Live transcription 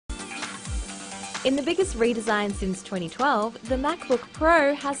In the biggest redesign since 2012, the MacBook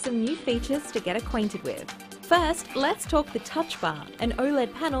Pro has some new features to get acquainted with. First, let's talk the Touch Bar, an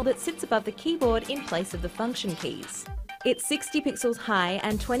OLED panel that sits above the keyboard in place of the function keys. It's 60 pixels high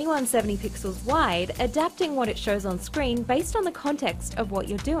and 2170 pixels wide, adapting what it shows on screen based on the context of what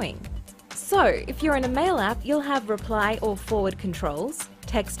you're doing. So, if you're in a mail app, you'll have reply or forward controls,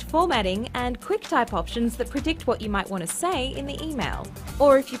 text formatting, and QuickType options that predict what you might want to say in the email.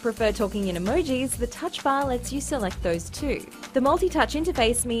 Or if you prefer talking in emojis, the Touch Bar lets you select those too. The multi-touch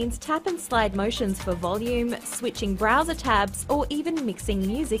interface means tap and slide motions for volume, switching browser tabs, or even mixing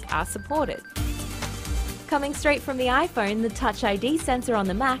music are supported. Coming straight from the iPhone, the Touch ID sensor on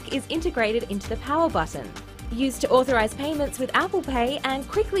the Mac is integrated into the power button. Used to authorize payments with Apple Pay and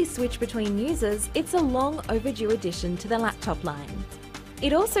quickly switch between users, it's a long overdue addition to the laptop line.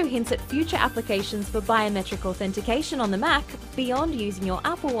 It also hints at future applications for biometric authentication on the Mac beyond using your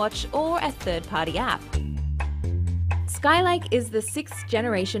Apple Watch or a third-party app. Skylake is the 6th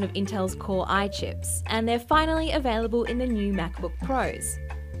generation of Intel's Core i chips, and they're finally available in the new MacBook Pros.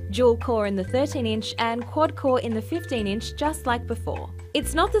 Dual core in the 13-inch and quad core in the 15-inch, just like before.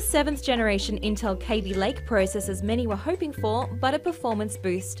 It's not the 7th generation Intel Kaby Lake processors many were hoping for, but a performance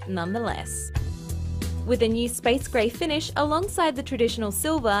boost nonetheless. With a new space grey finish alongside the traditional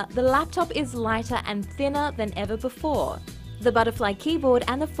silver, the laptop is lighter and thinner than ever before. The butterfly keyboard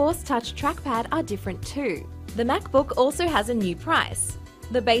and the Force Touch trackpad are different too. The MacBook also has a new price.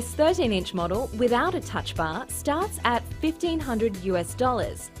 The base 13-inch model without a touch bar starts at $1,500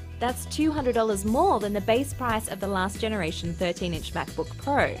 US. That's $200 more than the base price of the last generation 13-inch MacBook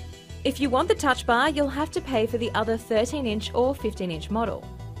Pro. If you want the touch bar, you'll have to pay for the other 13-inch or 15-inch model.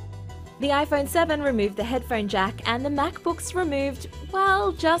 The iPhone 7 removed the headphone jack, and the MacBooks removed,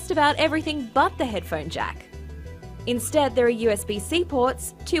 well, just about everything but the headphone jack. Instead, there are USB-C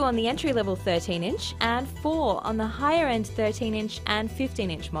ports, 2 on the entry-level 13-inch and 4 on the higher-end 13-inch and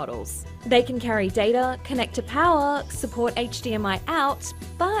 15-inch models. They can carry data, connect to power, support HDMI out,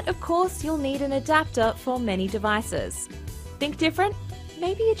 but of course you'll need an adapter for many devices. Think different?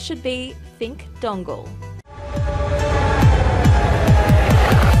 Maybe it should be Think Dongle.